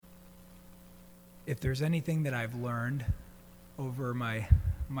If there's anything that I've learned over my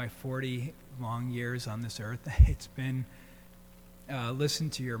 40 long years on this earth, it's been listen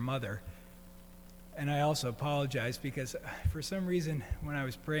to your mother. And I also apologize because for some reason when I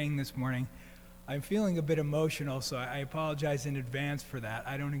was praying this morning, I'm feeling a bit emotional, so I apologize in advance for that.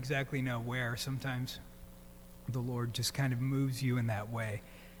 I don't exactly know where. Sometimes the Lord just kind of moves you in that way.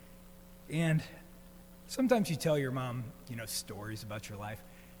 And sometimes you tell your mom, stories about your life,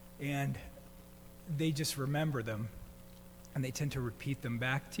 and they just remember them, and they tend to repeat them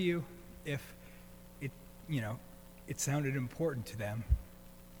back to you if it sounded important to them.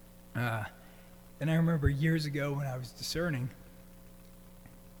 And I remember years ago when I was discerning,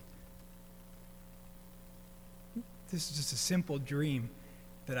 this is just a simple dream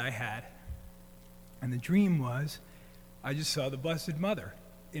that I had. And the dream was, I just saw the Blessed Mother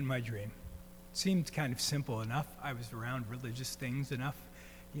in my dream. It seemed kind of simple enough. I was around religious things enough.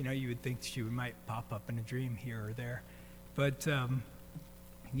 You would think she might pop up in a dream here or there. But,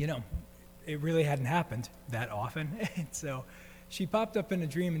 it really hadn't happened that often. And so she popped up in a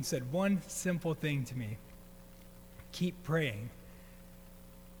dream and said one simple thing to me: keep praying.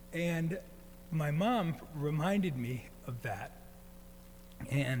 And my mom reminded me of that.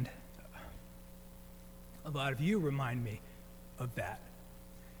 And a lot of you remind me of that.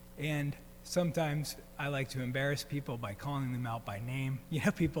 And sometimes I like to embarrass people by calling them out by name,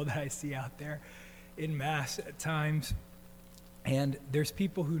 people that I see out there in mass at times. And there's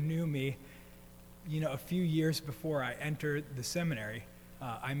people who knew me, a few years before I entered the seminary.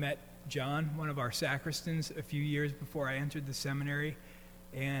 I met John, one of our sacristans, a few years before I entered the seminary.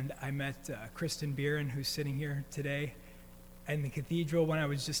 And I met Kristen Bieran, who's sitting here today, in the cathedral when I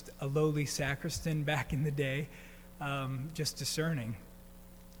was just a lowly sacristan back in the day, just discerning.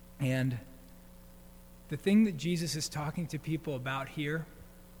 And the thing that Jesus is talking to people about here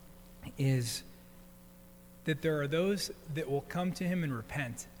is that there are those that will come to him and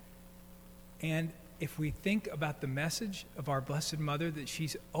repent. And if we think about the message of our Blessed Mother that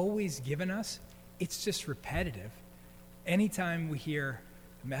she's always given us, it's just repetitive. Anytime we hear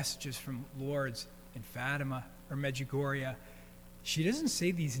messages from Lourdes and Fatima or Medjugorje, she doesn't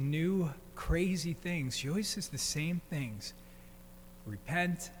say these new crazy things. She always says the same things.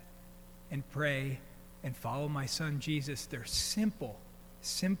 Repent and pray and follow my son Jesus. They're simple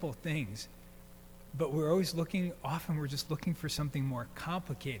things. But we're always often we're just looking for something more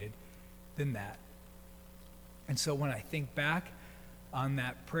complicated than that. And so when I think back on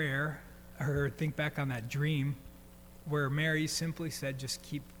that prayer, or think back on that dream, where Mary simply said, just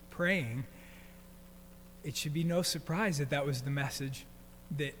keep praying, it should be no surprise that that was the message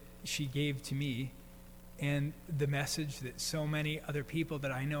that she gave to me, and the message that so many other people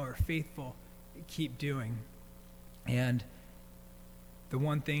that I know are faithful keep doing. And the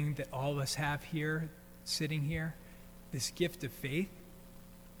one thing that all of us have here, sitting here, this gift of faith,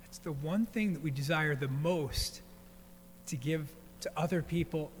 it's the one thing that we desire the most to give to other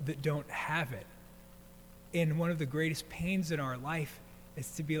people that don't have it. And one of the greatest pains in our life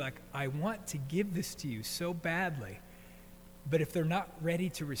is to be like, I want to give this to you so badly, but if they're not ready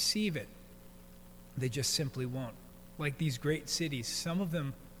to receive it, they just simply won't. Like these great cities, some of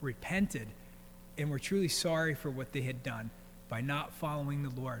them repented and were truly sorry for what they had done by not following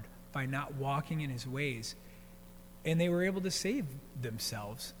the Lord, by not walking in his ways. And they were able to save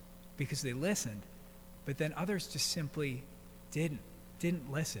themselves because they listened. But then others just simply didn't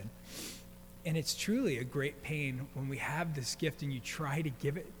listen. And it's truly a great pain when we have this gift and you try to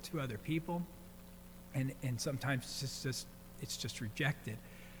give it to other people, and sometimes it's just rejected.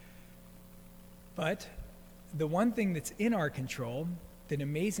 But the one thing that's in our control that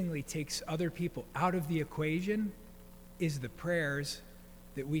amazingly takes other people out of the equation is the prayers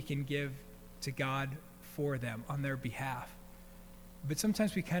that we can give to God for them on their behalf. But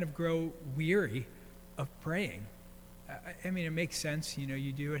sometimes we kind of grow weary of praying. I mean, it makes sense,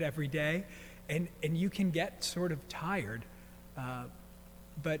 you do it every day, and you can get sort of tired,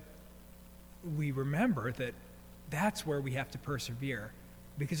 but we remember that that's where we have to persevere,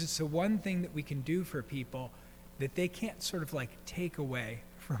 because it's the one thing that we can do for people that they can't sort of like take away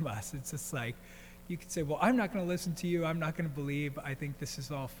from us. It's just like, you could say, well, I'm not going to listen to you. I'm not going to believe. I think this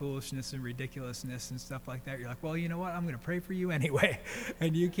is all foolishness and ridiculousness and stuff like that. You're like, well, you know what? I'm going to pray for you anyway,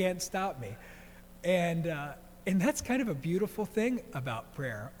 and you can't stop me. And that's kind of a beautiful thing about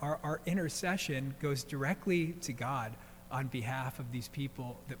prayer. Our intercession goes directly to God on behalf of these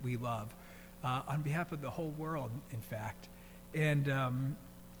people that we love, on behalf of the whole world, in fact. And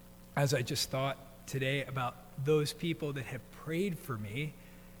as I just thought today about those people that have prayed for me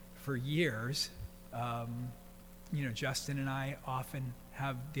for years, Justin and I often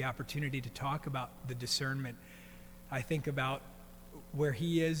have the opportunity to talk about the discernment, I think about where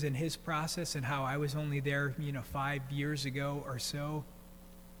he is in his process and how I was only there, 5 years ago or so.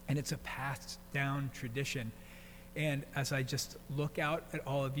 And it's a passed down tradition. And as I just look out at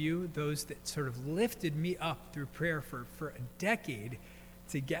all of you, those that sort of lifted me up through prayer for a decade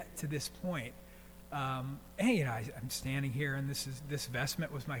to get to this point, I'm standing here, and this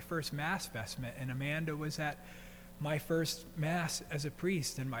vestment was my first Mass vestment, and Amanda was at my first Mass as a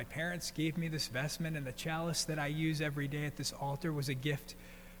priest, and my parents gave me this vestment, and the chalice that I use every day at this altar was a gift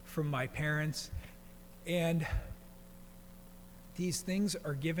from my parents. And these things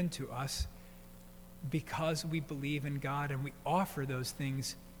are given to us because we believe in God, and we offer those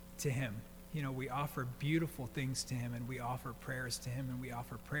things to him. We offer beautiful things to him, and we offer prayers to him, and we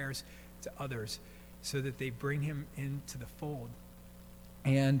offer prayers to others so that they bring him into the fold.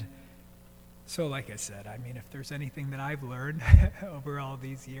 And so, like I said, if there's anything that I've learned over all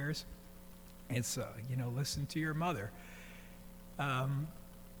these years, it's, listen to your mother.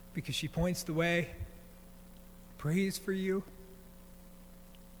 Because she points the way, prays for you.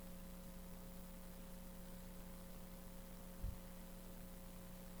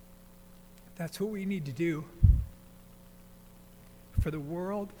 That's what we need to do for the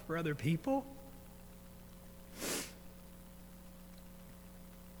world, for other people.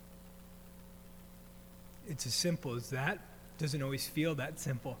 It's as simple as that. Doesn't always feel that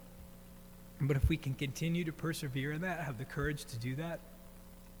simple. But if we can continue to persevere in that, have the courage to do that,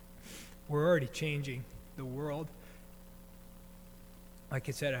 we're already changing the world. Like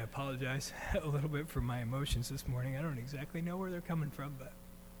I said, I apologize a little bit for my emotions this morning. I don't exactly know where they're coming from, but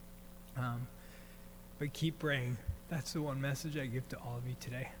keep praying. That's the one message I give to all of you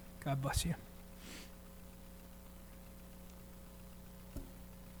today. God bless you.